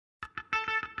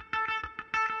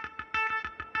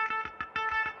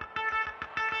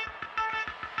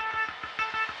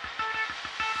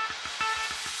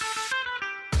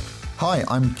Hi,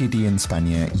 I'm Gideon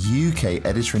Spanier, UK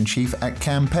Editor-in-Chief at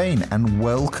Campaign, and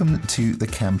welcome to the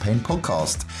Campaign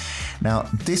Podcast. Now,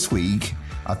 this week,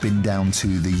 I've been down to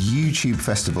the YouTube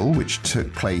Festival, which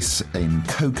took place in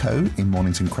Cocoa in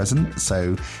Mornington Crescent.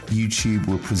 So YouTube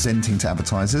were presenting to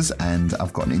advertisers, and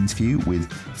I've got an interview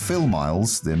with Phil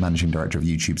Miles, the Managing Director of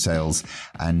YouTube Sales,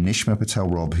 and Nishma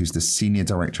Patel-Robb, who's the Senior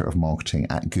Director of Marketing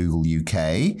at Google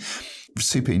UK.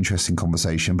 Super interesting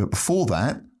conversation. But before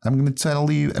that, I'm going to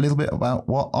tell you a little bit about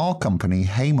what our company,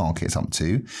 Haymarket, is up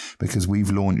to, because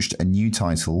we've launched a new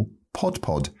title,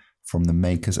 PodPod, from the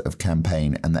makers of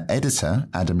Campaign. And the editor,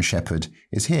 Adam Shepherd,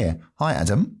 is here. Hi,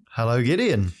 Adam. Hello,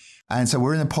 Gideon. And so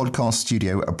we're in a podcast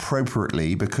studio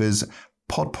appropriately because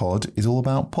PodPod is all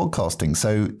about podcasting.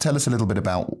 So tell us a little bit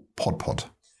about PodPod.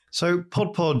 So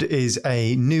PodPod is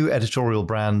a new editorial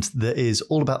brand that is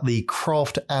all about the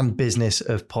craft and business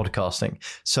of podcasting.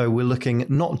 So we're looking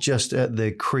not just at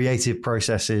the creative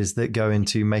processes that go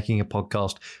into making a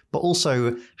podcast, but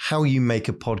also how you make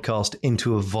a podcast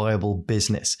into a viable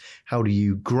business. How do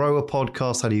you grow a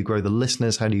podcast? How do you grow the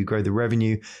listeners? How do you grow the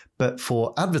revenue? But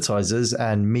for advertisers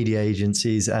and media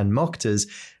agencies and marketers,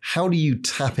 how do you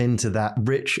tap into that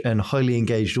rich and highly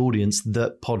engaged audience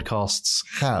that podcasts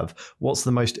have? What's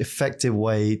the most effective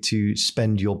way to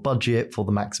spend your budget for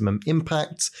the maximum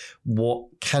impact? What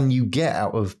can you get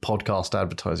out of podcast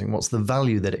advertising? What's the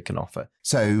value that it can offer?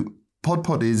 So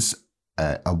PodPod is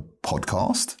a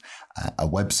podcast, a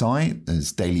website,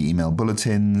 there's daily email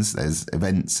bulletins, there's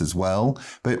events as well.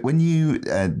 But when you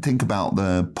think about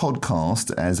the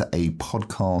podcast as a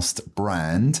podcast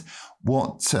brand,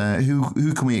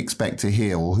 who can we expect to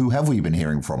hear, or who have we been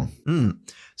hearing from?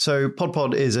 So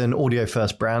PodPod is an audio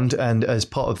first brand, and as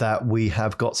part of that, we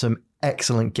have got some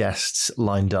excellent guests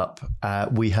lined up.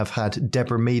 We have had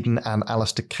Deborah Meaden and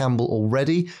Alistair Campbell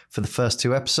already for the first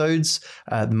two episodes,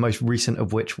 the most recent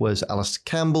of which was Alistair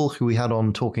Campbell, who we had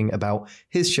on talking about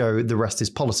his show, The Rest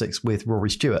is Politics, with Rory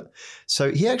Stewart.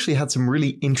 So he actually had some really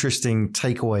interesting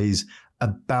takeaways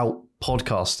about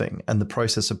podcasting and the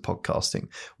process of podcasting.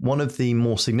 One of the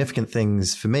more significant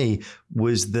things for me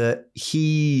was that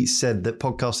he said that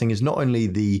podcasting is not only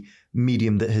the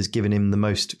medium that has given him the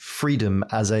most freedom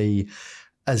as a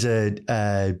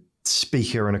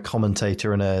speaker and a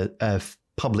commentator and a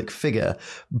public figure,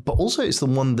 but also it's the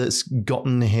one that's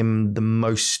gotten him the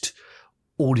most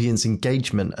audience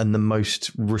engagement and the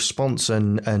most response.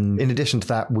 And in addition to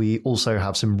that, we also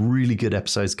have some really good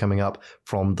episodes coming up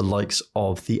from the likes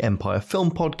of the Empire Film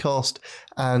Podcast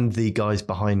and the guys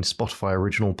behind Spotify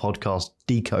original podcast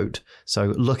Decode.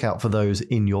 So look out for those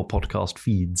in your podcast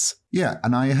feeds. Yeah,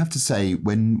 and I have to say,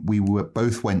 when we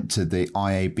both went to the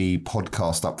IAB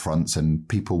podcast upfronts, and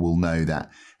people will know that,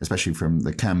 especially from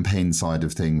the campaign side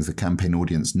of things, the campaign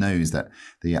audience knows that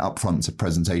the upfronts are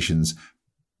presentations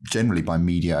generally by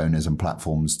media owners and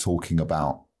platforms talking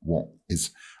about what is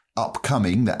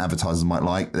upcoming that advertisers might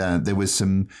like. There was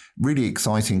some really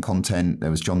exciting content.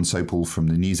 There was John Sopel from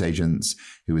the Newsagents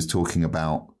who was talking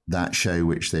about that show,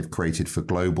 which they've created for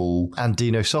Global. And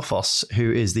Dino Sophos,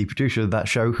 who is the producer of that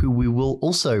show, who we will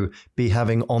also be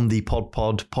having on the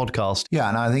PodPod podcast. Yeah,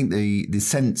 and I think the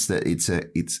sense that it's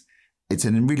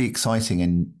a really exciting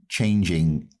and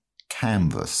changing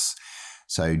canvas.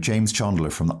 So James Chandler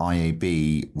from the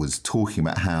IAB was talking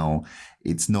about how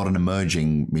it's not an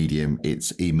emerging medium,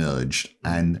 it's emerged.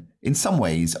 And in some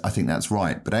ways, I think that's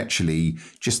right. But actually,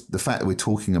 just the fact that we're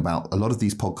talking about a lot of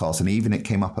these podcasts, and even it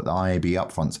came up at the IAB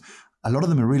upfronts, a lot of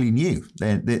them are really new.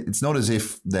 It's not as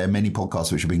if there are many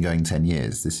podcasts which have been going 10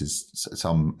 years. This is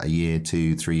some a year,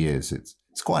 2, 3 years. It's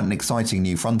quite an exciting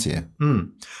new frontier.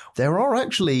 There are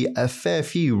actually a fair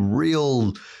few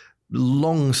real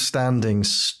long-standing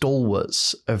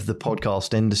stalwarts of the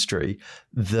podcast industry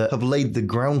that have laid the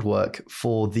groundwork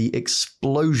for the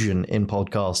explosion in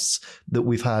podcasts that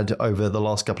we've had over the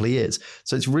last couple of years.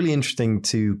 So it's really interesting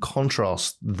to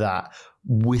contrast that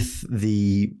with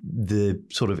the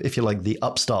sort of, if you like, the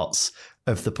upstarts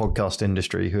of the podcast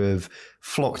industry who have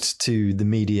flocked to the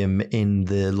medium in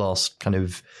the last kind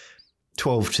of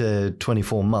 12 to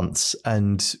 24 months,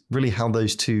 and really how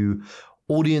those two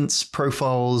audience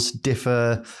profiles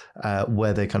differ,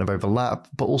 where they kind of overlap,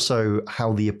 but also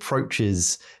how the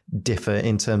approaches differ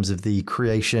in terms of the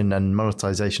creation and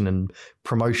monetization and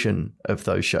promotion of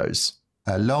those shows.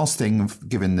 Last thing,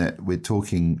 given that we're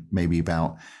talking maybe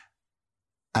about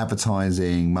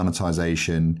advertising,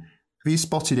 monetization, have you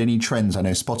spotted any trends? I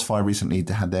know Spotify recently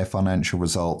had their financial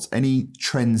results. Any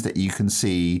trends that you can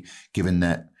see, given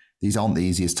that these aren't the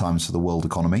easiest times for the world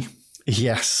economy?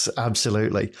 Yes,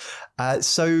 absolutely.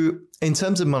 So in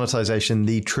terms of monetization,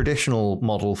 the traditional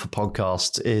model for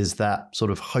podcasts is that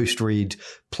sort of host read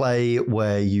play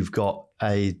where you've got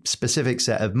a specific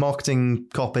set of marketing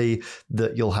copy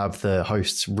that you'll have the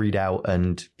hosts read out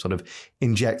and sort of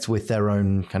inject with their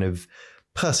own kind of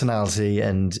personality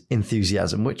and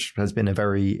enthusiasm, which has been a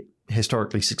very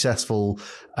historically successful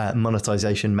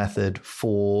monetization method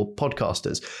for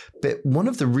podcasters. But one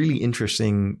of the really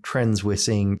interesting trends we're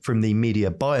seeing from the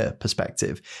media buyer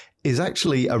perspective is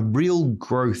actually a real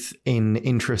growth in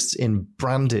interests in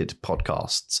branded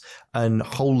podcasts and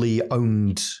wholly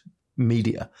owned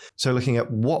media. So looking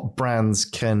at what brands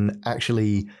can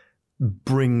actually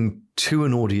bring to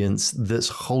an audience that's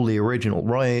wholly original,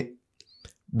 right?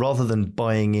 Rather than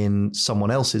buying in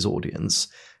someone else's audience,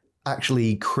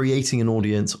 actually creating an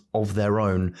audience of their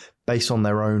own based on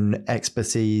their own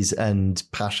expertise and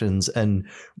passions, and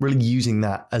really using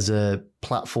that as a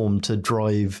platform to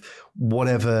drive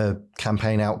whatever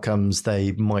campaign outcomes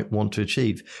they might want to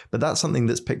achieve. But that's something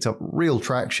that's picked up real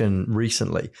traction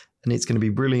recently. And it's going to be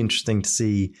really interesting to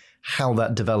see how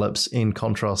that develops in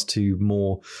contrast to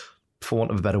more, for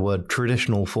want of a better word,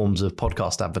 traditional forms of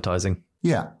podcast advertising.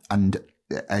 Yeah. And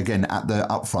again, at the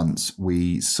upfronts,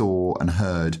 we saw and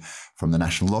heard from the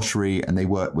National Lottery, and they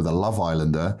worked with a Love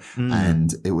Islander.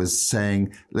 And it was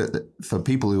saying that for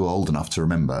people who are old enough to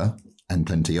remember, and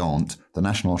plenty aren't, the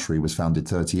National Lottery was founded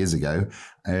 30 years ago.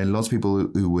 And lots of people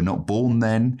who were not born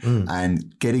then,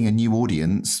 and getting a new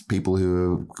audience, people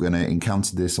who are going to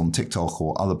encounter this on TikTok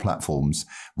or other platforms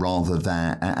rather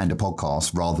than, and a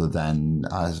podcast rather than,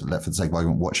 for the sake of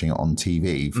argument, watching it on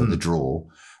TV for the draw.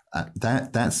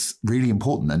 That's really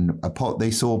important. And they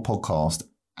saw a podcast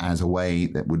as a way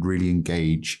that would really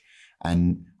engage.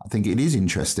 And I think it is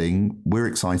interesting. We're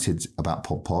excited about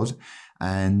PodPod,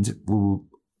 and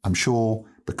I'm sure,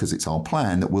 because it's our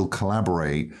plan, that we'll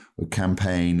collaborate with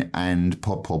Campaign and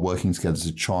PodPod working together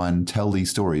to try and tell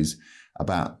these stories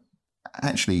about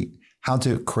actually how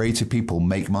do creative people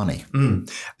make money.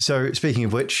 So speaking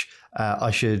of which,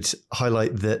 I should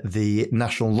highlight that the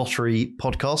National Lottery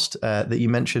podcast that you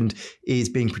mentioned is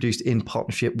being produced in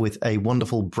partnership with a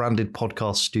wonderful branded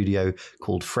podcast studio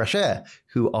called Fresh Air,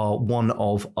 who are one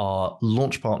of our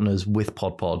launch partners with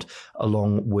PodPod,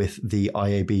 along with the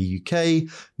IAB UK,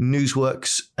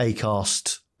 Newsworks,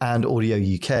 Acast, and Audio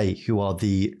UK, who are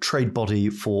the trade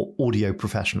body for audio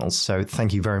professionals. So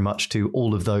thank you very much to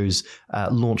all of those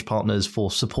launch partners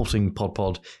for supporting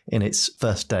PodPod in its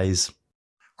first days.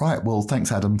 Right. Well,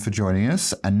 thanks, Adam, for joining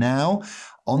us. And now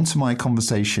on to my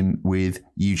conversation with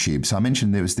YouTube. So I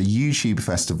mentioned there was the YouTube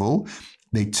Festival.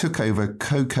 They took over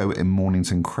Coco in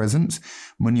Mornington Crescent.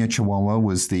 Munya Chawawa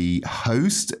was the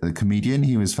host, the comedian.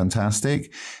 He was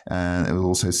fantastic. There was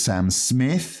also Sam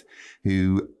Smith,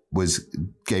 who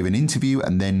gave an interview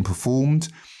and then performed.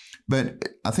 But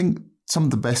I think some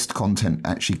of the best content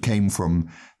actually came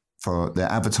for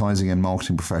their advertising and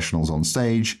marketing professionals on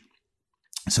stage.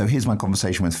 So here's my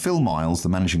conversation with Phil Miles, the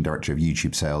Managing Director of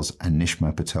YouTube Sales, and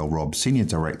Nishma Patel-Robb, Senior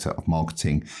Director of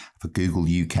Marketing for Google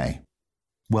UK.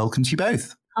 Welcome to you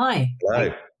both. Hi.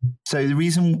 Hello. So the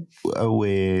reason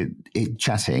we're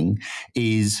chatting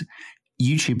is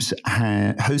YouTube's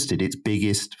hosted its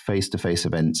biggest face-to-face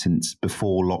event since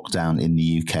before lockdown in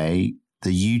the UK, the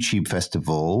YouTube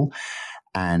Festival.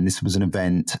 And this was an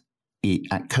event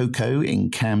at Coco in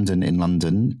Camden in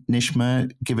London.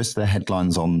 Nishma, give us the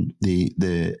headlines on the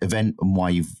event and why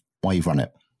you've run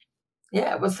it.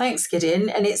 Yeah, well, thanks, Gideon.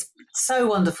 And it's so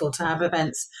wonderful to have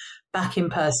events back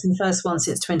in person, first one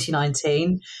since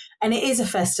 2019. And it is a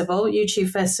festival.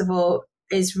 YouTube Festival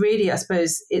is really, I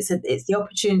suppose, it's the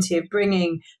opportunity of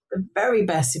bringing the very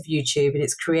best of YouTube and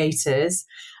its creators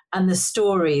and the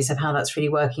stories of how that's really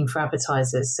working for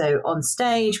advertisers. So on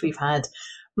stage, we've had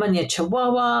Munya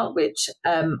Chawawa, which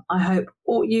I hope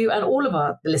you and all of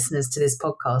our listeners to this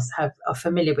podcast are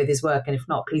familiar with his work. And if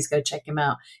not, please go check him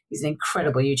out. He's an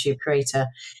incredible YouTube creator.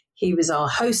 He was our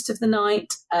host of the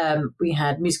night. We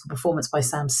had musical performance by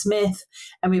Sam Smith,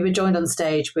 and we were joined on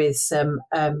stage with some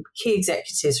key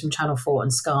executives from Channel 4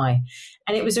 and Sky.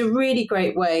 And it was a really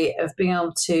great way of being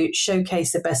able to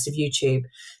showcase the best of YouTube,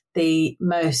 the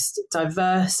most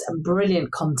diverse and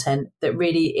brilliant content that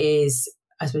really is,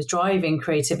 I suppose, driving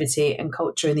creativity and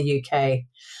culture in the UK.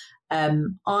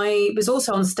 I was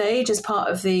also on stage as part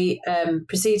of the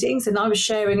proceedings, and I was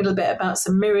sharing a little bit about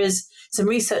some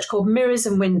research called Mirrors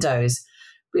and Windows,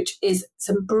 which is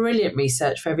some brilliant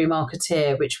research for every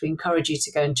marketeer, which we encourage you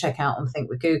to go and check out on Think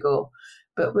with Google.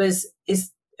 But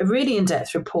is a really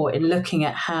in-depth report in looking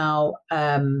at how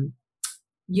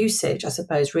usage, I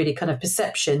suppose, really kind of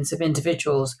perceptions of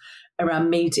individuals around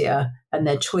media and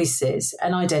their choices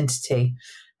and identity.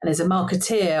 And as a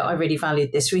marketeer, I really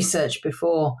valued this research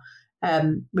before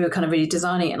we were kind of really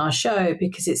designing it in our show,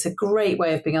 because it's a great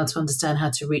way of being able to understand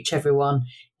how to reach everyone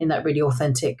in that really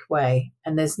authentic way.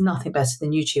 And there's nothing better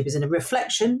than YouTube as a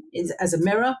reflection, as a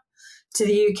mirror to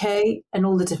the UK and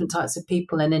all the different types of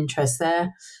people and interests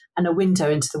there, and a window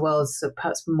into the world that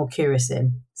perhaps we're more curious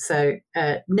in. So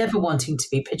never wanting to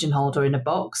be pigeonholed or in a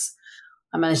box,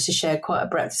 I managed to share quite a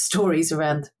breadth of stories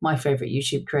around my favourite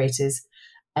YouTube creators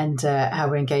and how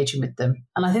we're engaging with them.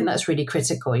 And I think that's really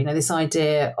critical. This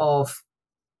idea of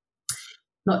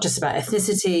not just about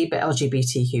ethnicity, but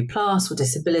LGBTQ plus or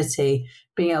disability,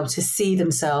 being able to see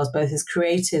themselves both as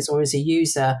creators or as a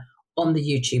user on the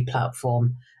YouTube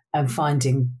platform and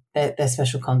finding their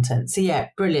special content. So yeah,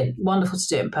 brilliant. Wonderful to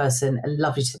do it in person and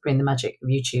lovely to bring the magic of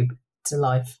YouTube to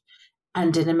life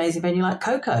and in an amazing venue like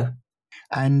Coco.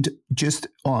 And just,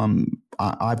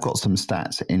 I've got some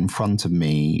stats in front of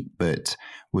me, but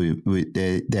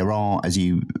there are, as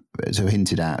you so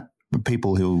hinted at,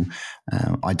 people who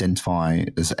identify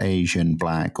as Asian,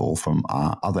 Black, or from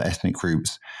other ethnic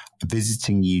groups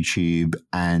visiting YouTube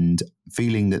and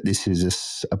feeling that this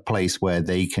is a place where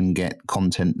they can get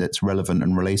content that's relevant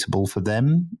and relatable for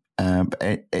them.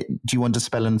 Do you want to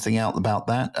spell anything out about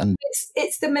that? And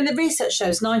the research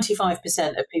shows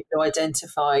 95% of people who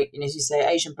identify, as you say,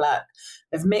 Asian, Black,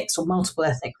 of mixed or multiple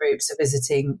ethnic groups are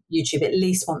visiting YouTube at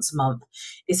least once a month.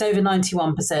 It's over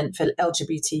 91% for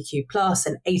LGBTQ plus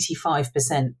and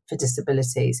 85% for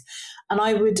disabilities. And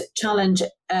I would challenge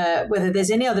whether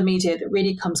there's any other media that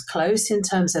really comes close in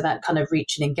terms of that kind of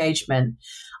reach and engagement.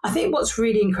 I think what's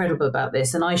really incredible about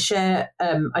this, and I shared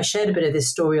a bit of this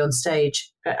story on stage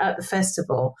at the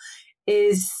festival,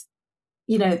 is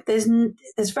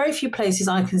there's very few places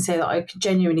I can say that I can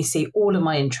genuinely see all of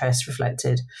my interests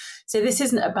reflected. So this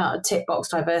isn't about a tick box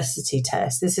diversity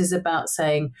test. This is about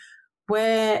saying,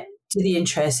 where do the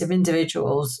interests of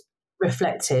individuals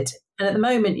reflected? And at the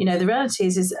moment, the reality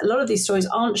is a lot of these stories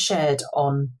aren't shared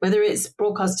on, whether it's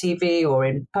broadcast TV or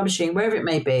in publishing, wherever it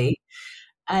may be.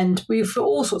 And for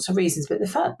all sorts of reasons, but the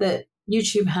fact that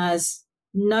YouTube has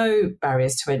no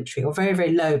barriers to entry or very,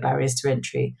 very low barriers to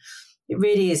entry, it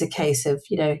really is a case of,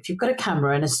 if you've got a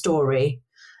camera and a story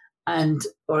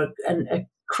or a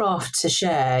craft to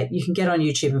share, you can get on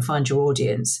YouTube and find your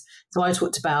audience. So I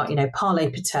talked about, Parley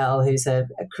Patel, who's a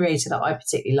creator that I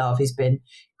particularly love, who's been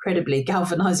incredibly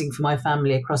galvanizing for my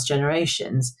family across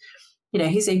generations.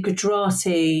 He's a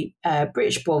Gujarati,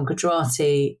 British-born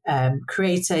Gujarati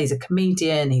creator. He's a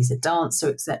comedian, he's a dancer,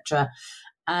 etc.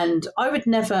 And I would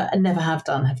never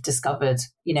have discovered,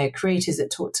 creators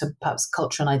that talk to perhaps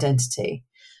culture and identity.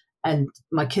 And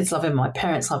my kids love him, my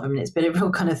parents love him, and it's been a real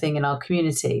kind of thing in our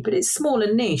community. But it's small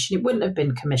and niche, and it wouldn't have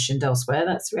been commissioned elsewhere.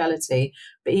 That's the reality.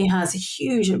 But he has a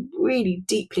huge and really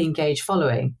deeply engaged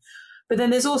following. But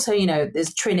then there's also,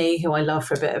 there's Trini, who I love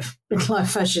for a bit of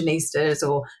midlife fashionistas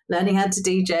or learning how to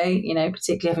DJ,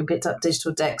 particularly having picked up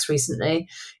digital decks recently.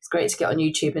 It's great to get on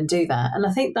YouTube and do that. And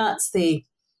I think that's the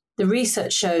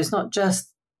research shows not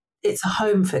just it's a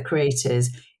home for creators,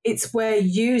 it's where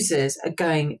users are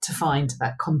going to find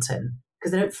that content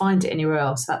because they don't find it anywhere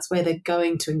else. That's where they're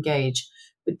going to engage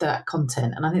with that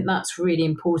content. And I think that's really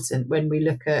important when we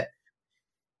look at,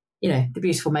 the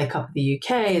beautiful makeup of the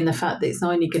UK and the fact that it's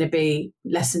not only going to be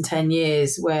less than 10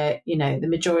 years where, the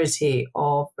majority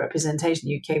of representation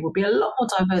in the UK will be a lot more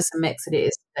diverse and mixed than it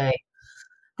is today.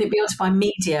 I think being able to find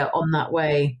media on that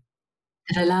way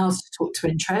that allows to talk to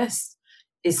interest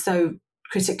is so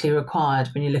critically required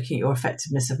when you're looking at your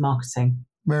effectiveness of marketing.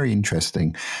 Very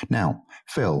interesting. Now,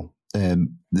 Phil,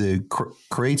 the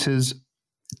creators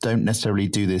don't necessarily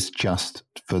do this just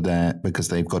because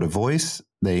they've got a voice.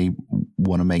 They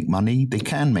want to make money. They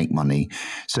can make money.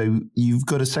 So you've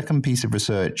got a second piece of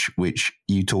research which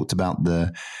you talked about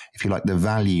the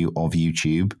value of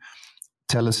YouTube.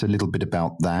 Tell us a little bit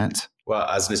about that. Well,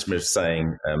 as Nisma was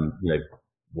saying,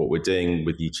 what we're doing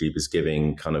with YouTube is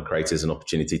giving kind of creators an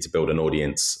opportunity to build an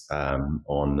audience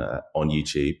on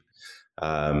YouTube.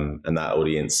 And that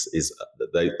audience is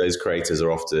those creators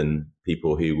are often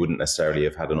people who wouldn't necessarily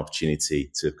have had an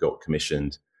opportunity to have got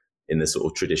commissioned in the sort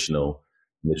of traditional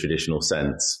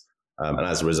sense. And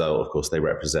as a result, of course, they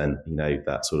represent,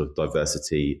 that sort of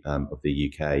diversity of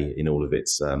the UK in all of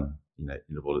its, in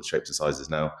all its shapes and sizes.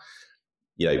 Now,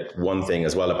 one thing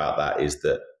as well about that is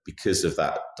that because of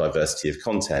that diversity of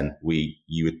content, we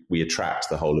attract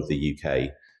the whole of the UK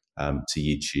to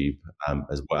YouTube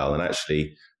as well. And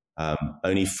actually,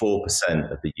 only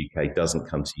 4% of the UK doesn't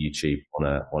come to YouTube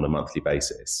on a monthly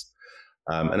basis.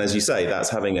 And as you say, that's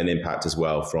having an impact as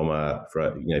well from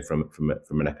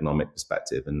an economic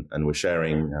perspective. And we're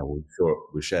sharing,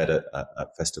 we shared at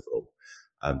Festival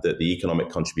that the economic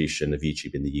contribution of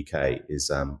YouTube in the UK is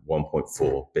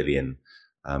 1.4 billion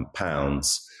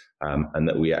pounds, and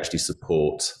that we actually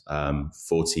support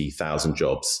 40,000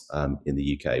 jobs in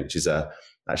the UK, which is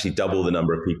actually double the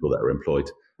number of people that are employed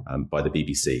by the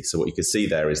BBC. So what you can see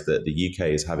there is that the UK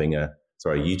is having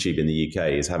YouTube in the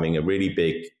UK is having a really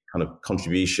big kind of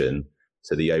contribution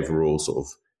to the overall sort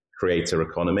of creator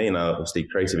economy. And obviously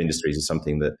creative industries is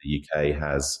something that the UK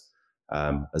has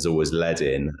always led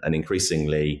in, and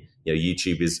increasingly,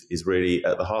 YouTube is really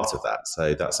at the heart of that.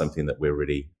 So that's something that we're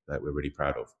really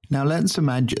proud of. Now let's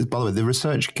imagine, by the way, the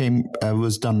research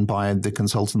was done by the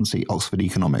consultancy Oxford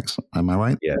Economics. Am I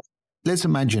right? Yeah. Let's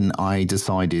imagine I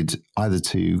decided either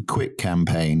to quit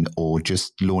Campaign or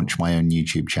just launch my own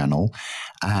YouTube channel,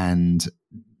 and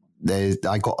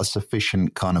I got a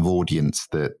sufficient kind of audience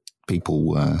that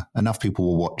enough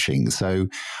people were watching. So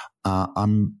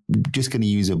I'm just going to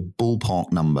use a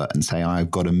ballpark number and say I've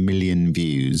got 1 million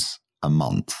views a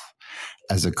month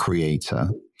as a creator.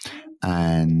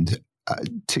 And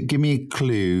to give me a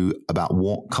clue about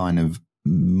what kind of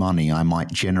money I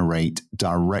might generate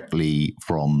directly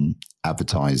from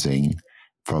advertising,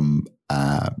 from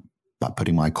by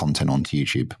putting my content onto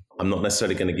YouTube. I'm not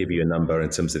necessarily going to give you a number in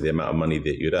terms of the amount of money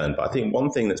that you'd earn, but I think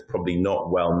one thing that's probably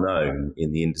not well known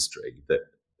in the industry,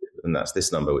 and that's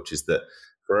this number, which is that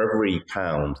for every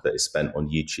pound that is spent on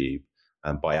YouTube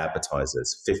by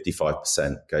advertisers,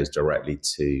 55% goes directly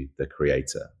to the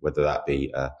creator, whether that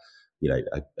be a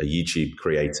YouTube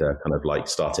creator kind of like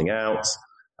starting out,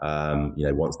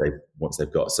 once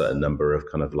they've got a certain number of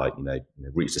kind of like,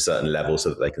 reached a certain level so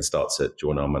that they can start to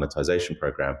join our monetization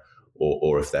program,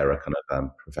 or if they're a kind of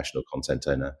professional content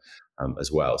owner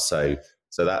as well. So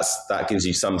that gives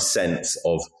you some sense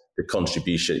of the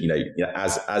contribution.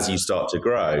 As you start to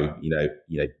grow,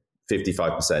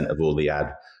 55% of all the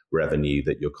ad revenue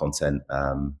that your content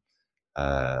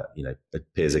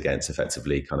appears against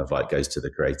effectively kind of like goes to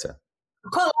the creator. I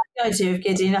quite like the idea of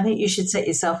Gideon. I think you should set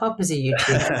yourself up as a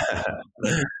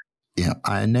YouTuber. Yeah,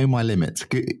 I know my limits.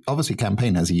 Obviously,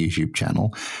 Campaign has a YouTube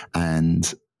channel,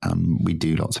 and we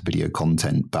do lots of video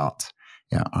content. But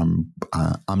yeah, I'm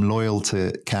loyal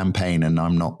to Campaign, and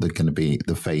I'm not going to be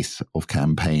the face of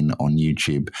Campaign on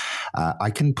YouTube.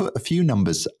 I can put a few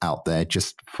numbers out there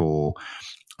just for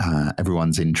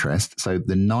everyone's interest. So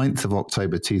the 9th of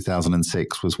October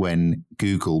 2006 was when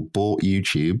Google bought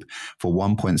YouTube for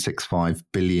 $1.65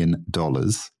 billion.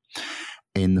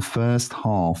 In the first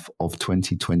half of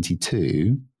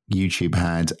 2022, YouTube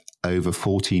had over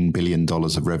 $14 billion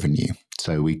of revenue.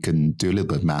 So we can do a little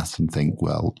bit of maths and think,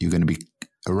 well, you're going to be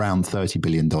around $30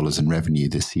 billion in revenue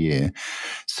this year.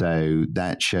 So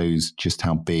that shows just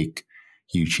how big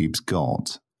YouTube's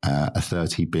got, a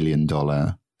 $30 billion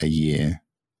a year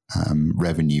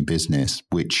revenue business,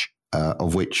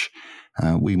 of which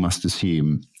we must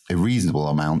assume a reasonable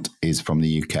amount is from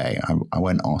the UK. I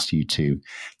won't ask you to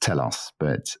tell us,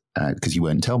 but because you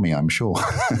won't tell me, I'm sure.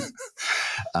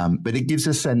 But it gives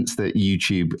a sense that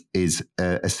YouTube is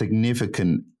a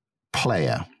significant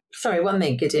player. Sorry, one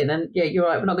thing, Gideon, and yeah, you're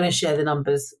right, we're not going to share the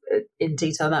numbers in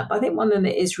detail on that, but I think one thing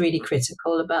that is really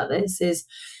critical about this is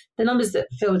the numbers that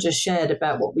Phil just shared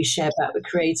about what we share about the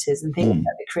creators and thinking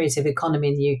about the creative economy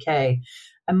in the UK.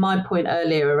 And my point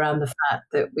earlier around the fact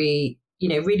that we,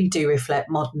 really do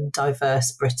reflect modern,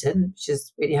 diverse Britain, which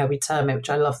is really how we term it, which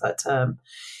I love that term,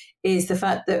 is the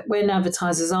fact that when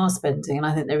advertisers are spending, and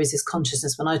I think there is this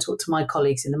consciousness when I talk to my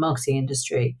colleagues in the marketing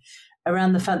industry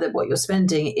around the fact that what you're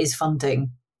spending is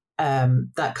funding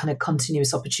that kind of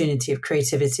continuous opportunity of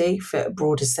creativity for a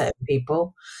broader set of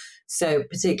people. So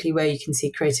particularly where you can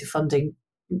see creative funding,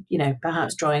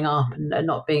 perhaps drying up and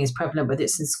not being as prevalent, whether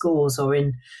it's in schools or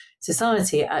in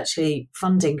society, actually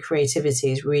funding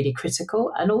creativity is really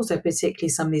critical. And also particularly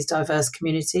some of these diverse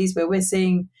communities where we're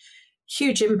seeing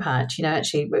huge impact,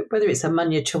 actually, whether it's a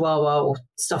Munya Chihuahua or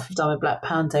stuff we've done with Black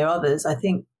Panda or others, I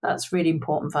think that's really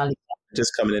important value.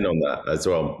 Just coming in on that as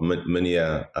well,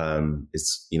 Munya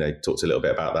is, talked a little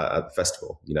bit about that at the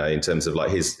festival, in terms of like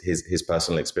his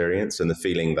personal experience and the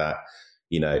feeling that,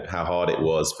 how hard it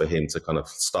was for him to kind of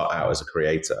start out as a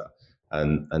creator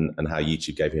and how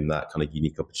YouTube gave him that kind of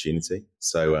unique opportunity.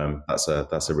 So that's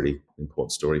a really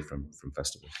important story from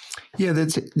festival. Yeah,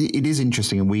 it is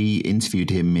interesting. And we interviewed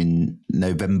him in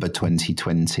November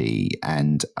 2020,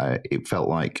 and it felt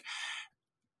like,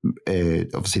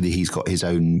 obviously he's got his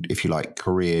own, if you like,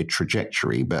 career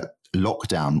trajectory, but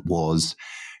lockdown was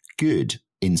good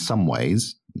in some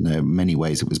ways. Many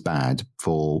ways it was bad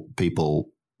for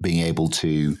people being able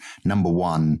to, number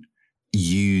one,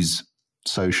 use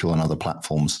social and other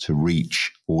platforms to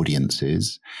reach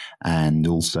audiences. And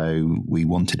also we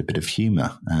wanted a bit of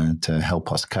humor to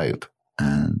help us cope.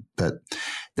 But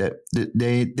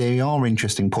they are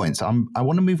interesting points. I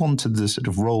want to move on to the sort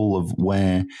of role of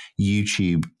where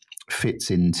YouTube fits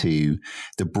into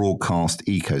the broadcast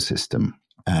ecosystem.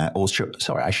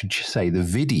 I should say the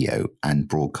video and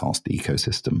broadcast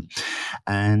ecosystem.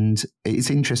 And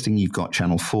it's interesting, you've got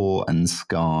Channel 4 and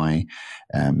Sky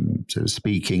sort of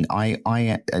speaking. I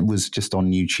was just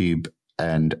on YouTube,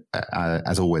 and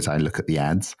as always, I look at the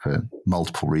ads for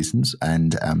multiple reasons.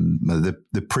 And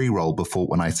the pre-roll before,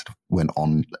 when I sort of went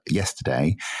on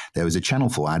yesterday, there was a Channel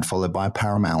 4 ad followed by a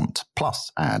Paramount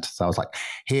Plus ad. So I was like,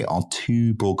 here are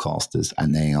two broadcasters,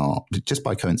 and they are, just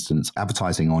by coincidence,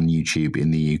 advertising on YouTube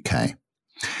in the UK.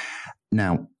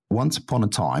 Now, once upon a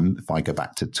time, if I go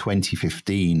back to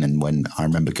 2015, and when I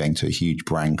remember going to a huge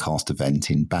Brandcast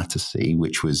event in Battersea,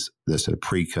 which was the sort of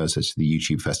precursor to the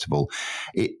YouTube festival,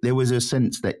 there was a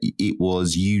sense that it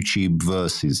was YouTube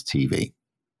versus TV.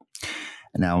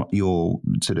 Now, your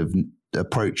sort of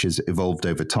approach has evolved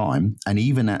over time, and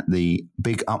even at the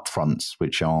big upfronts,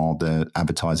 which are the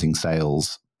advertising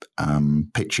sales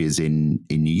pitches in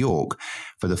New York,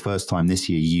 for the first time this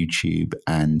year, YouTube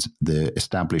and the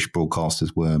established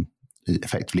broadcasters were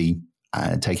effectively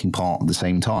taking part at the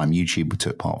same time. YouTube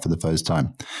took part for the first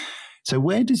time. So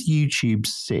where does YouTube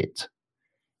sit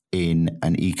in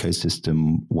an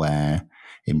ecosystem where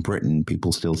in Britain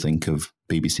people still think of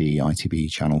BBC, ITV,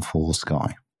 Channel 4,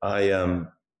 Sky?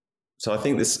 So I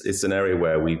think this is an area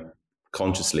where we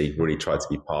consciously really try to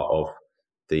be part of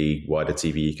the wider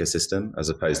TV ecosystem, as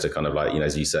opposed to kind of like,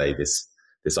 as you say,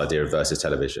 this idea of versus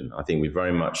television. I think we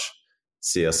very much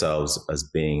see ourselves as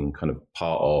being kind of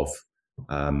part of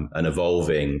an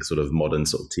evolving sort of modern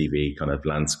sort of TV kind of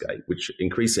landscape, which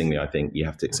increasingly I think you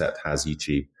have to accept has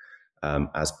YouTube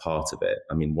as part of it.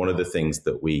 I mean, one of the things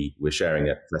that we're sharing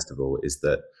at the festival is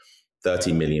that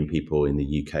 30 million people in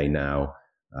the UK now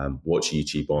watch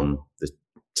YouTube on the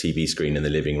TV screen in the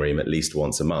living room at least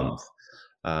once a month.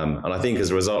 And I think as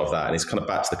a result of that, and it's kind of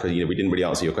back to the, we didn't really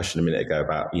answer your question a minute ago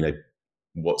about,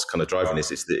 what's kind of driving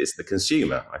this. It's the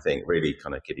consumer, I think, really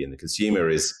kind of, Gideon. The consumer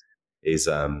is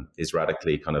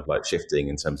radically kind of like shifting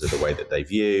in terms of the way that they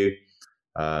view.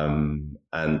 And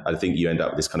I think you end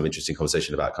up with this kind of interesting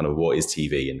conversation about kind of what is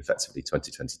TV in effectively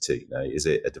 2022. Is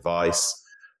it a device?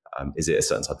 Is it a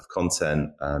certain type of content?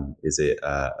 Is it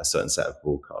a certain set of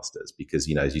broadcasters? Because,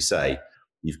 as you say,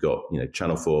 you've got,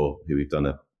 Channel 4, who we've done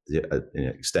a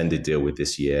extended deal with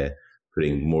this year,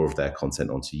 putting more of their content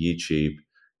onto YouTube.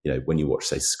 When you watch,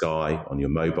 say, Sky on your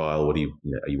mobile, what are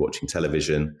you watching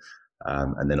television?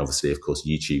 And then obviously, of course,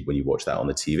 YouTube, when you watch that on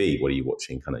the TV, what are you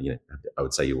watching? Kind of, I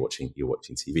would say you're watching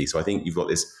TV. So I think you've got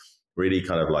this really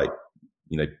kind of like,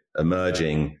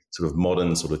 emerging sort of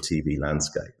modern sort of TV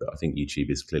landscape that I think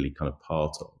YouTube is clearly kind of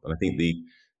part of. And I think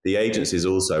the agencies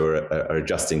also are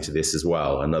adjusting to this as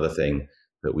well. Another thing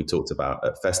that we talked about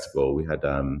at festival, we had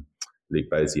Luke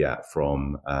Boziat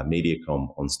from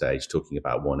Mediacom on stage talking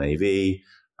about One AV.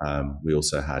 We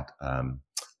also had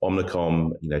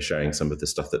Omnicom, sharing some of the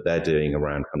stuff that they're doing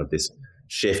around kind of this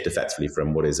shift effectively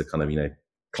from what is a kind of,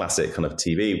 classic kind of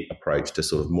TV approach to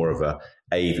sort of more of a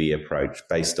AV approach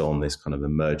based on this kind of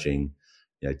emerging,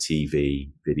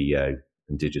 TV, video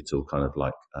and digital kind of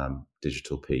like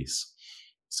digital piece.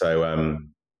 So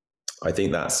I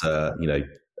think that's,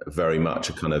 very much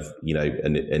a kind of,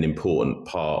 an important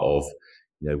part of,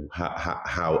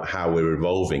 how we're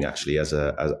evolving actually as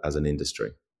an industry.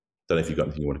 Don't know if you've got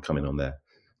anything you want to come in on there,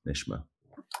 Nishma.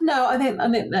 No, I think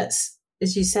that's,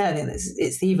 as you say, I think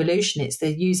it's the evolution, it's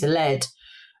the user-led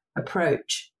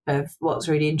approach of what's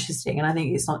really interesting. And I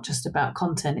think it's not just about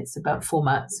content, it's about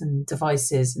formats and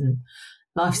devices and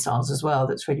lifestyles as well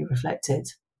that's really reflected.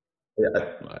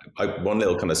 Yeah, one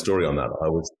little kind of story on that I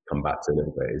always come back to a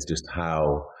little bit is just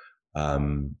how,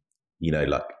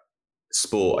 like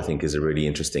sport, I think, is a really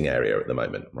interesting area at the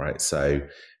moment, right? So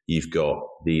you've got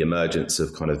the emergence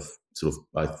of kind of sort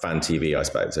of fan TV, I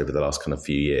suppose, over the last kind of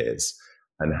few years,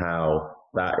 and how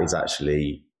that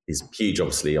is huge,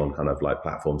 obviously, on kind of like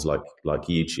platforms like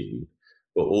YouTube,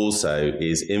 but also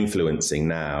is influencing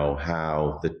now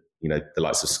how the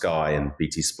likes of Sky and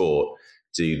BT Sport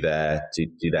do their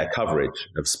coverage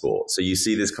of sport. So you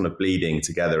see this kind of bleeding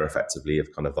together effectively of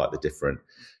kind of like the different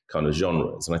kind of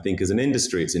genres. And I think as an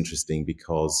industry, it's interesting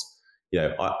because,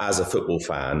 as a football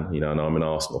fan, and I'm an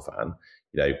Arsenal fan,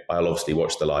 I'll obviously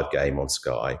watch the live game on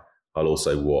Sky. I'll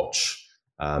also watch,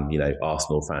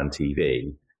 Arsenal fan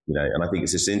TV, and I think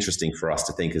it's just interesting for us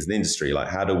to think as an industry, like,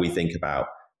 how do we think about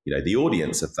the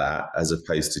audience of that, as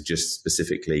opposed to just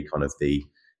specifically kind of the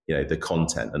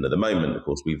content. And at the moment, of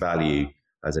course, we value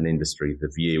as an industry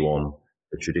the view on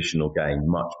the traditional game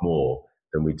much more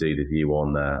than we do the view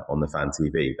on the fan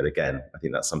TV. But again, I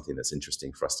think that's something that's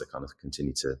interesting for us to kind of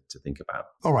continue to think about.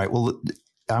 All right. Well,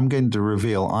 I'm going to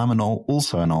reveal I'm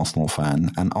also an Arsenal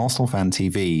fan, and Arsenal Fan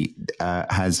TV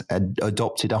has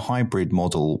adopted a hybrid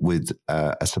model with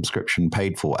a subscription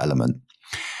paid for element.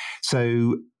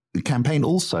 So Campaign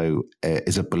also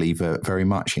is a believer very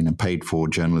much in a paid for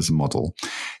journalism model.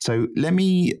 So let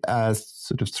me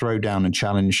sort of throw down a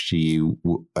challenge to you,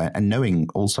 and knowing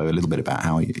also a little bit about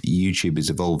how YouTube is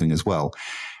evolving as well.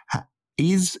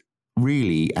 Is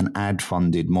really an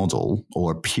ad-funded model,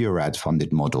 or a pure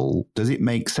ad-funded model, does it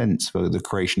make sense for the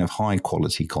creation of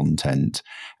high-quality content?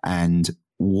 And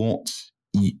what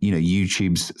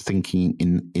YouTube's thinking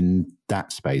in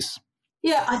that space?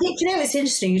 Yeah, I think, it's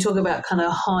interesting you talk about kind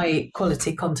of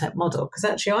high-quality content model, because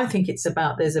actually I think it's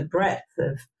about there's a breadth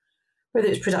of, whether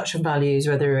it's production values,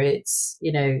 whether it's,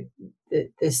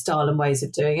 the style and ways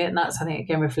of doing it. And that's, I think,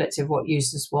 again, reflective of what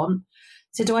users want.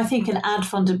 So do I think an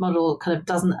ad-funded model kind of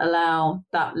doesn't allow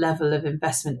that level of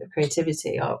investment of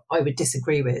creativity? I would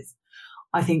disagree with.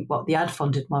 I think what the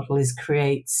ad-funded model is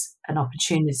creates an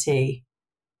opportunity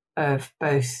of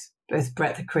both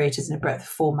breadth of creators and a breadth of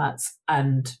formats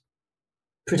and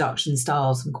production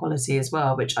styles and quality as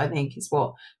well, which I think is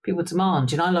what people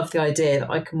demand. I love the idea that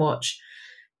I can watch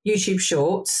YouTube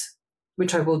Shorts,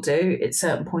 which I will do at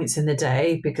certain points in the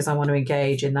day because I want to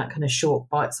engage in that kind of short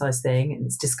bite-sized thing and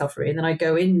its discovery. And then I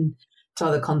go in to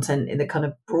other content in the kind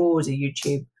of broader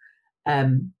YouTube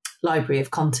library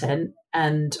of content,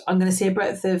 and I'm going to see a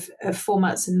breadth of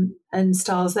formats and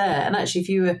styles there. And actually, if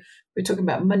we were talking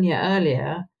about Munya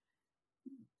earlier,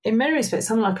 in many respects,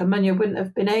 someone like a Munya wouldn't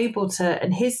have been able to,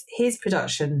 and his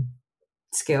production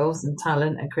skills and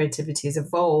talent and creativity has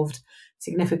evolved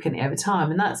significantly over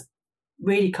time. And that's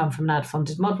really come from an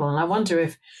ad-funded model. And I wonder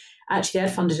if actually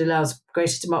ad-funded allows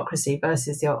greater democracy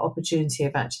versus the opportunity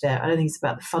of actually there. I don't think it's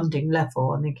about the funding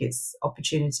level. I think it's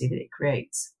opportunity that it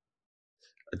creates.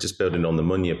 Just building on the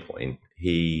Munya point,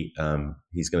 he's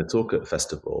going to talk at the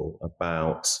festival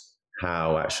about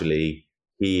how actually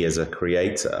he as a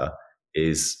creator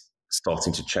is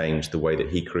starting to change the way that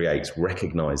he creates,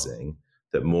 recognizing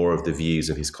that more of the views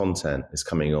of his content is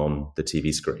coming on the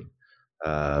TV screen.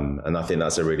 And I think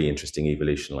that's a really interesting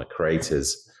evolution, like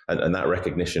creators and that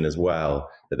recognition as well,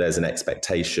 that there's an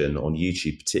expectation on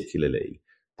YouTube particularly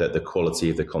that the quality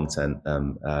of the content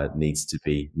needs to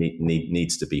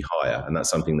be higher. And that's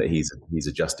something that he's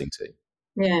adjusting to.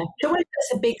 Yeah. I wonder if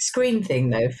that's a big screen thing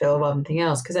though, Phil, one thing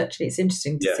else, because actually it's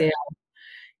interesting to see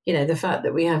how, the fact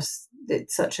that we have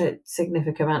such a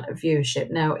significant amount of viewership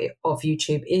now of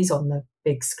YouTube is on the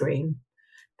big screen,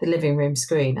 the living room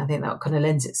screen. I think that kind of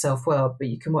lends itself well, but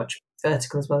you can watch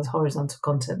vertical as well as horizontal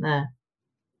content there.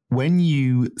 When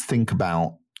you think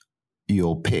about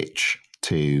your pitch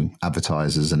to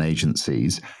advertisers and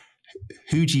agencies,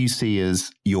 who do you see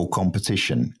as your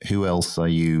competition? Who else are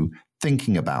you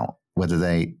thinking about? Whether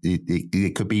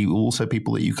it could be also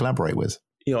people that you collaborate with.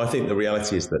 I think the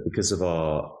reality is that because of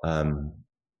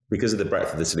the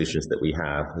breadth of the solutions that we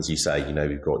have, as you say,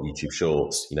 we've got YouTube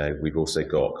Shorts, we've also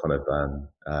got kind of,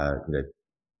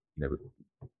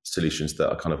 solutions that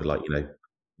are kind of like,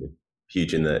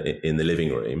 huge in the living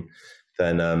room.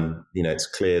 Then, it's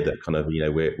clear that kind of,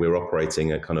 we're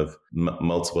operating at kind of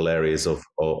multiple areas of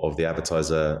the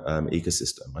advertiser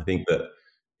ecosystem. I think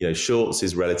that, Shorts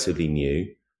is relatively new.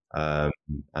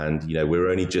 And we're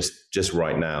only just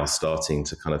right now starting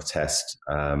to kind of test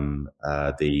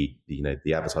the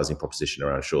advertising proposition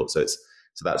around Shorts. So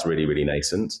that's really, really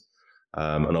nascent,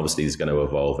 and obviously it's going to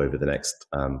evolve over the next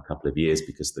couple of years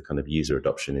because the kind of user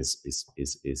adoption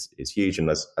is huge. And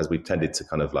as we've tended to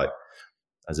kind of like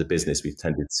as a business, we've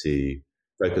tended to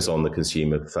focus on the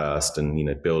consumer first and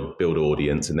build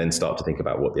audience and then start to think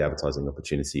about what the advertising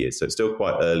opportunity is. So it's still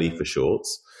quite early for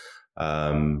Shorts.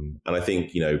 And I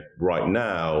think, right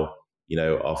now,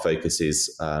 our focus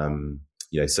is,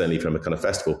 certainly from a kind of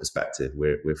festival perspective,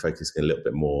 we're focusing a little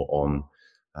bit more on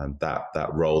that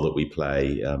role that we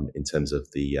play in terms of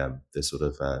the sort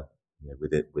of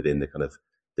within the kind of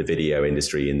the video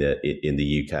industry in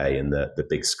the UK and the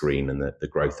big screen and the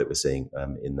growth that we're seeing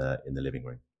in the living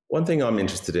room. One thing I'm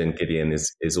interested in, Gideon,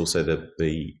 is also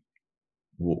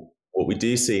what we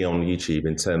do see on YouTube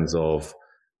in terms of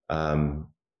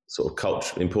sort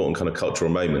of important kind of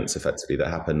cultural moments, effectively that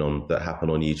happen on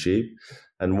YouTube.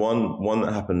 And one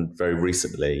that happened very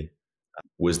recently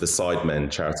was the Sidemen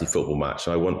charity football match.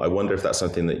 And I wonder if that's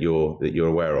something that you're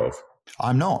aware of.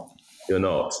 I'm not. You're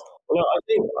not. Well,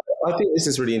 I think this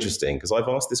is really interesting because I've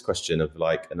asked this question of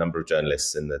like a number of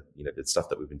journalists in the stuff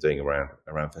that we've been doing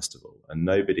around festival, and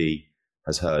nobody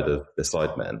has heard of the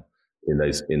Sidemen in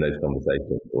those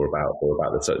conversations or about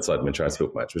the Sidemen charity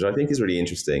football match, which I think is really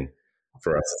interesting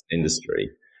for us as an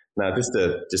industry. Now, just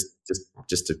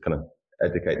to kind of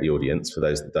educate the audience for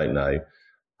those that don't know,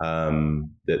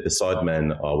 the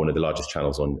Sidemen are one of the largest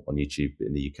channels on YouTube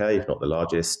in the UK, if not the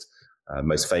largest.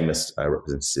 Most famous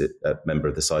representative member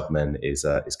of the Sidemen is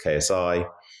KSI,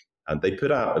 and they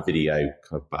put out a video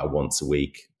kind of about once a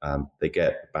week. They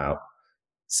get about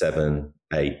 7,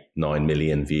 8, 9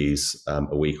 million views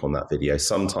a week on that video.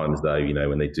 Sometimes, though,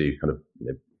 when they do kind of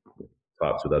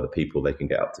types with other people, they can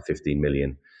get up to 15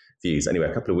 million views. Anyway,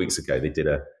 a couple of weeks ago, they did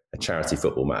a charity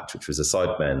football match, which was a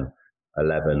Sidemen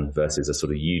 11 versus a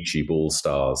sort of YouTube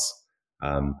All-Stars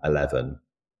 11.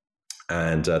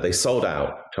 And they sold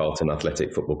out Charlton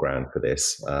Athletic Football Ground for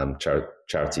this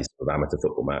charity sort of amateur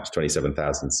football match,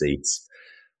 27,000 seats.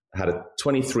 Had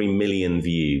 23 million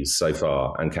views so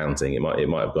far and counting. It might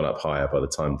have gone up higher by the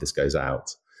time this goes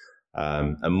out.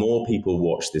 And more people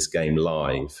watch this game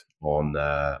live on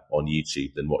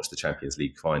YouTube than watch the Champions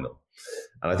League final.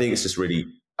 And I think that's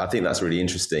really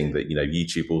interesting that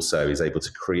YouTube also is able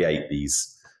to create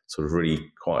these sort of really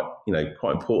quite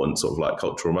important sort of like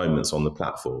cultural moments on the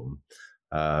platform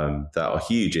that are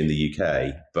huge in the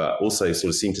UK, but also sort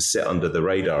of seem to sit under the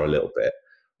radar a little bit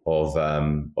of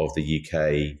the UK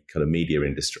kind of media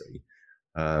industry.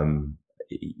 I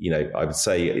would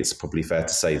say it's probably fair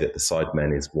to say that the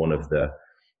Sidemen is one of the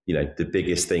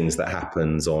biggest things that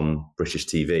happens on British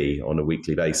TV on a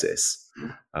weekly basis,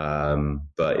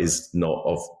 but is not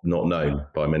known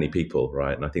by many people,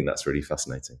 right? And I think that's really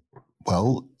fascinating.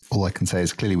 Well, all I can say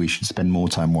is clearly we should spend more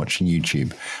time watching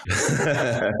YouTube.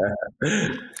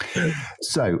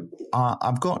 So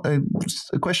I've got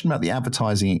a question about the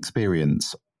advertising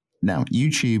experience. Now,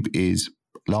 YouTube is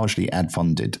largely ad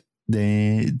funded.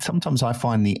 Sometimes I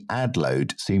find the ad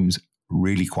load seems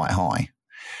really quite high.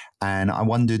 And I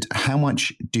wondered, how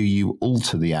much do you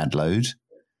alter the ad load?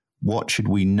 What should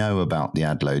we know about the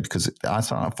ad load? Because I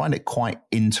find it quite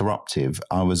interruptive.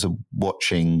 I was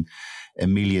watching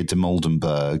Emilia de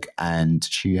Moldenberg, and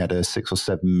she had a 6 or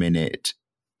 7 minute,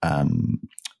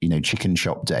 chicken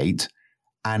shop date.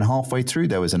 And halfway through,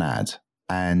 there was an ad.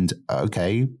 And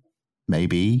okay,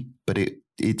 maybe, but it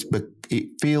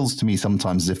feels to me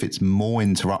sometimes as if it's more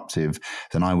interruptive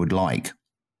than I would like.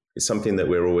 It's something that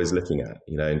we're always looking at,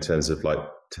 in terms of like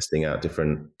testing out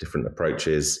different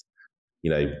approaches,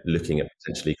 looking at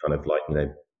potentially kind of like,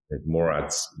 more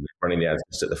ads, running the ads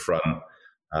just at the front,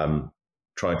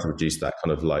 trying to reduce that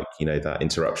kind of like, that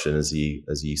interruption as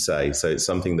you say. So it's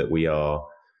something that we are,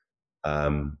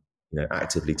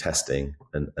 actively testing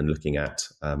and looking at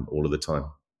all of the time.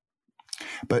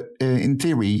 But in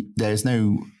theory, there's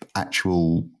no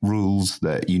actual rules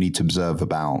that you need to observe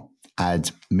about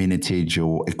ad minutage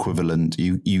or equivalent.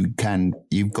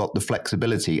 You've got the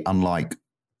flexibility, unlike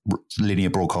linear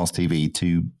broadcast TV,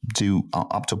 to do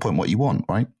up to a point what you want,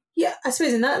 right? Yeah, I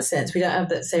suppose in that sense, we don't have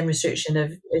that same restriction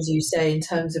of, as you say, in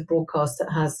terms of broadcast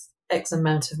that has X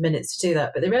amount of minutes to do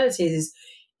that. But the reality is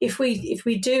if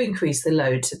we do increase the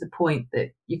load to the point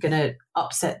that you're going to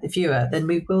upset the viewer, then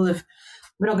we're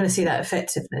not going to see that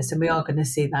effectiveness, and we are going to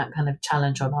see that kind of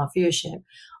challenge on our viewership.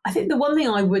 I think the one thing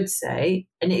I would say,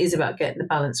 and it is about getting the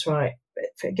balance right,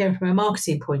 but again, from a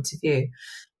marketing point of view,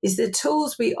 is the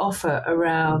tools we offer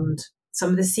around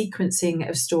some of the sequencing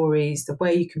of stories, the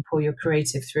way you can pull your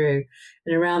creative through,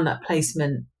 and around that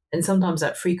placement and sometimes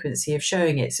that frequency of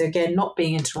showing it. So again, not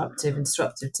being disruptive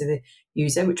to the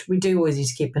user, which we do always need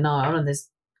to keep an eye on, and there's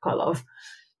quite a lot of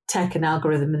tech and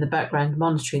algorithm in the background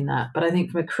monitoring that. But I think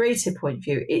from a creative point of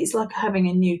view, it's like having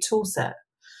a new tool set.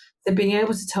 So being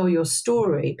able to tell your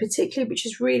story, particularly, which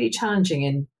is really challenging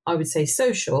in, I would say,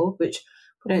 social, which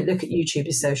we don't look at YouTube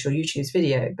as social, YouTube's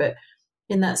video, but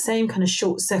in that same kind of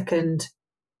short second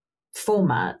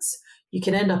formats, you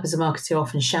can end up as a marketer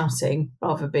often shouting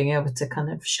rather than being able to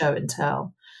kind of show and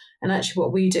tell. And actually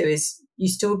what we do is you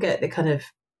still get the kind of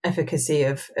efficacy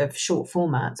of short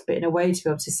formats, but in a way to be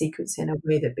able to sequence in a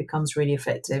way that becomes really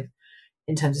effective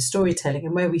in terms of storytelling.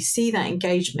 And where we see that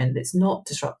engagement that's not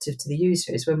disruptive to the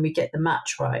user is when we get the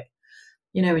match right.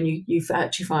 When you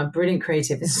actually find brilliant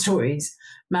creative stories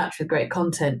matched with great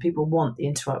content, people want the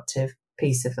interruptive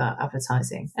piece of that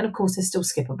advertising. And of course, there's still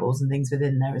skippables and things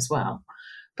within there as well.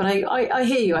 But I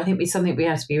hear you. I think it's something we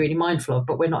have to be really mindful of,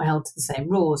 but we're not held to the same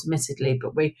rules, admittedly,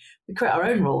 but we create our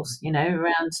own rules,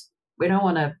 around, we don't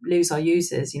want to lose our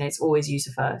users. It's always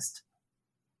user first.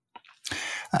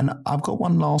 And I've got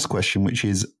one last question, which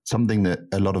is something that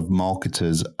a lot of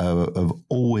marketers have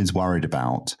always worried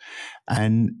about.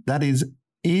 And that is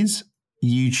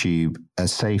YouTube a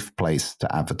safe place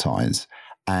to advertise?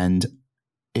 And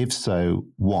if so,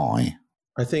 why?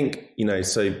 I think,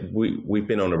 so we've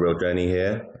been on a real journey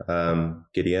here,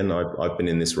 Gideon. I've been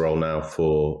in this role now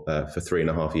for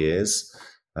 3.5 years.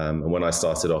 And when I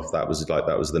started off, that was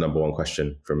the number one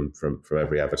question from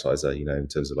every advertiser, in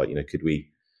terms of could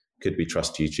we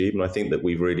trust YouTube? And I think that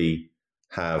we really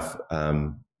have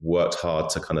worked hard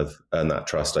to kind of earn that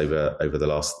trust over the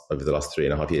last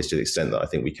 3.5 years, to the extent that I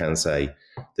think we can say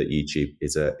that YouTube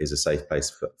is a safe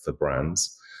place for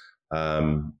brands.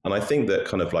 And I think that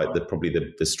kind of probably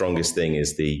the strongest thing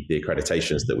is the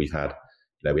accreditations that we've had.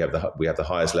 We have the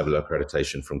highest level of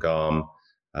accreditation from GARM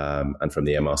and from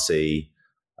the MRC.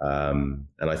 And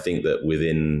I think that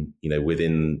within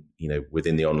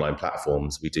the online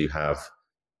platforms, we do have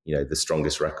the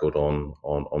strongest record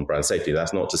on brand safety.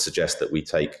 That's not to suggest that we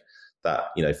take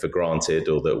that for granted,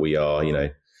 or that we are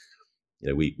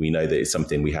we know that it's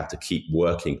something we have to keep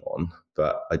working on.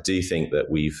 But I do think that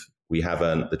we have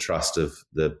earned the trust of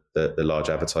the large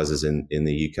advertisers in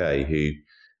the UK, who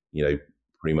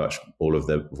pretty much all of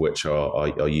them, which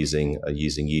are using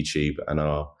YouTube and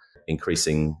are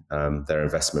increasing their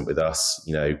investment with us,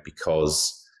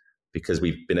 because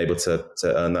we've been able to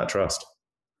earn that trust.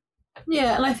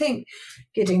 Yeah, and I think,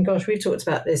 Gideon, gosh, we've talked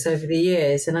about this over the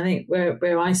years, and I think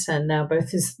where I stand now, both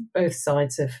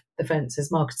sides of the fence, as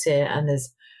marketeer and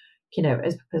as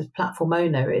platform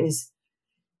owner, is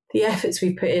the efforts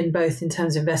we put in, both in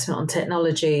terms of investment on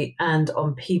technology and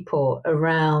on people,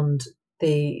 around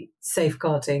the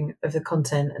safeguarding of the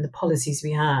content and the policies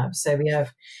we have. So we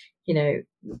have,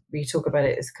 we talk about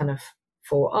it as kind of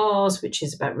 4 R's, which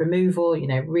is about removal,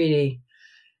 really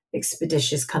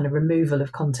expeditious kind of removal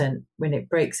of content when it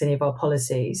breaks any of our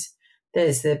policies.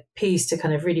 There's the piece to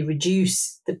kind of really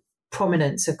reduce the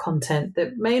prominence of content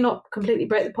that may not completely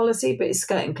break the policy, but is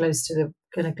skirting close to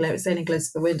sailing close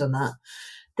to the wind on that.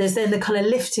 There's then the kind of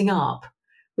lifting up,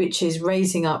 which is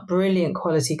raising up brilliant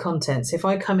quality content. So if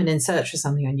I come in and search for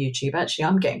something on YouTube, actually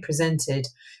I'm getting presented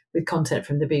with content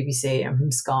from the BBC and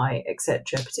from Sky,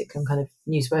 etc., particularly kind of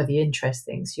newsworthy,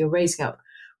 interesting. So you're raising up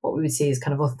what we would see as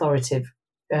kind of authoritative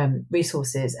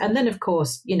resources. And then, of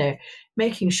course,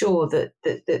 making sure that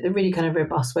the really kind of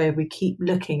robust way we keep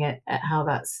looking at how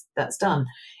that's done.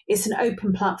 It's an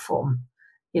open platform,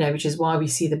 which is why we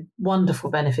see the wonderful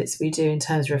benefits we do in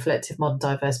terms of reflective, modern,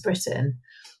 diverse Britain.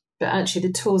 But actually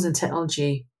the tools and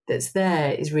technology that's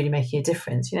there is really making a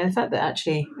difference. The fact that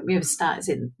actually we have a stat, is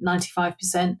it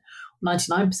 95%,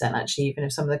 99% actually, even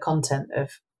of some of the content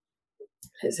of,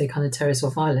 let's say, kind of terrorist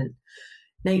or violent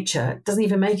nature doesn't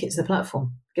even make it to the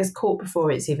platform. It gets caught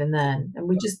before it's even there. And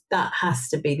that has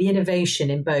to be the innovation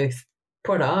in both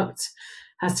product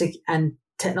and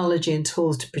technology and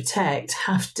tools to protect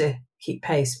have to keep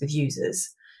pace with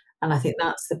users. And I think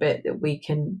that's the bit that we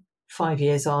can, 5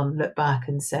 years on, look back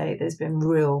and say there's been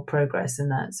real progress in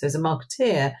that. So as a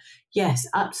marketeer, yes,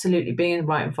 absolutely, being in the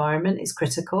right environment is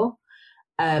critical.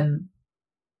 But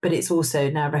it's also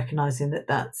now recognizing that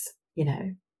that's,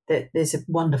 that there's a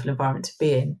wonderful environment to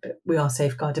be in, but we are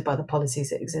safeguarded by the policies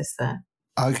that exist there.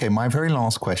 Okay, my very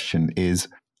last question is,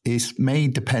 it may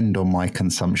depend on my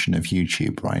consumption of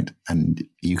YouTube, right? And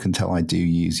you can tell I do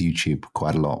use YouTube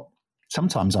quite a lot.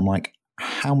 Sometimes I'm like,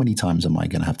 how many times am I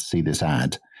going to have to see this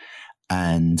ad?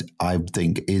 And I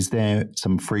think, is there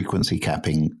some frequency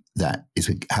capping that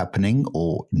is happening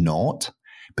or not?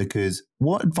 Because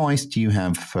what advice do you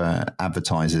have for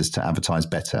advertisers to advertise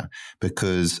better?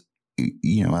 Because,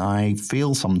 I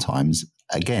feel sometimes,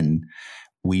 again,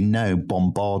 we know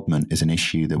bombardment is an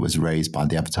issue that was raised by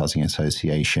the Advertising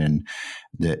Association,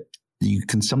 that you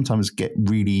can sometimes get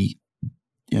really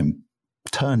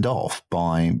turned off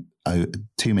by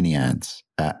too many ads,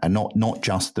 and not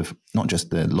just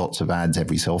the lots of ads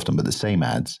every so often, but the same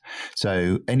ads.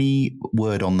 So, any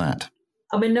word on that?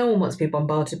 I mean, no one wants to be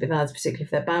bombarded with ads, particularly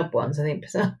if they're bad ones. I think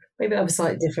maybe I have a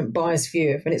slightly different biased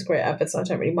view of when it's great adverts. I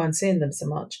don't really mind seeing them so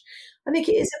much. I think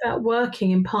it is about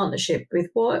working in partnership with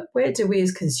where do we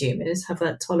as consumers have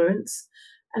that tolerance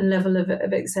and level of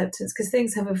acceptance, because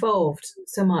things have evolved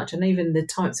so much, and even the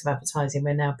types of advertising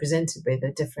we're now presented with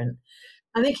are different.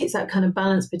 I think it's that kind of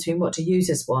balance between what do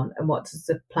users want and what does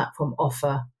the platform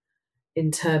offer in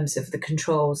terms of the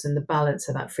controls and the balance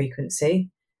of that frequency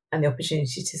and the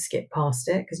opportunity to skip past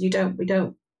it. Because they're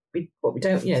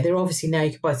obviously now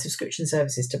you can buy subscription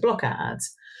services to block out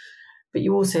ads, but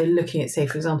you're also looking at, say,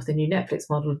 for example, the new Netflix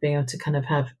model of being able to kind of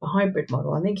have a hybrid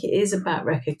model. I think it is about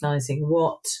recognizing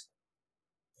what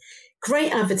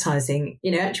great advertising,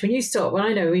 actually when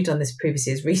I know we've done this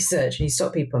previously as research, and you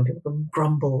stop people and people can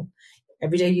grumble.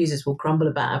 Everyday users will grumble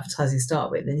about advertising to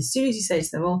start with. And as soon as you say to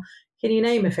them, well, can you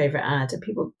name a favourite ad? And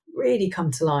people really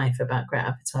come to life about great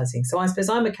advertising. So I suppose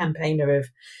I'm a campaigner of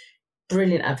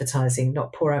brilliant advertising,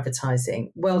 not poor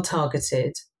advertising, well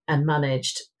targeted and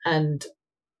managed. And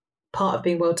part of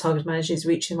being well targeted managed is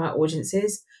reaching the right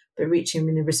audiences, but reaching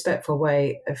them in a respectful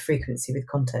way of frequency with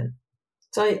content.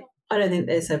 So I don't think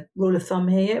there's a rule of thumb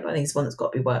here, but I think it's one that's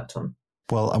got to be worked on.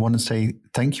 Well, I want to say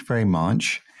thank you very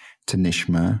much to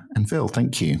Nishma and Phil.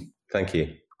 Thank you. Thank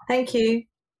you. Thank you.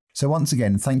 So once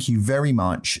again, thank you very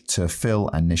much to Phil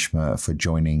and Nishma for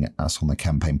joining us on the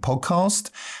Campaign podcast.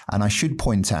 And I should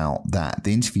point out that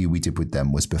the interview we did with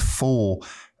them was before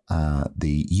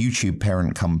the YouTube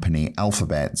parent company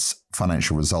Alphabet's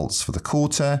financial results for the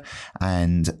quarter,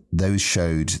 and those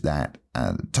showed that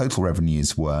total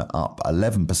revenues were up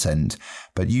 11%,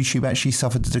 but YouTube actually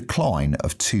suffered a decline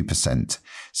of 2%.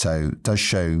 So it does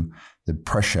show the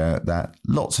pressure that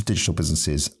lots of digital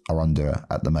businesses are under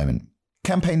at the moment.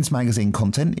 Campaigns magazine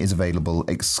content is available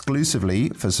exclusively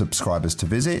for subscribers to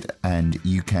visit, and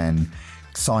you can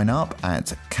sign up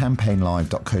at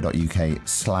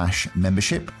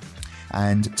campaignlive.co.uk/membership.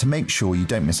 And to make sure you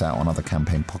don't miss out on other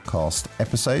Campaign podcast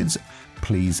episodes,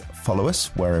 please follow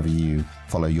us wherever you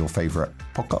follow your favourite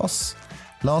podcasts.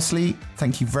 Lastly,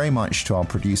 thank you very much to our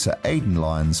producer Aidan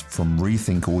Lyons from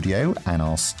Rethink Audio and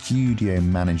our studio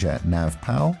manager Nav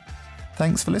Powell.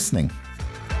 Thanks for listening.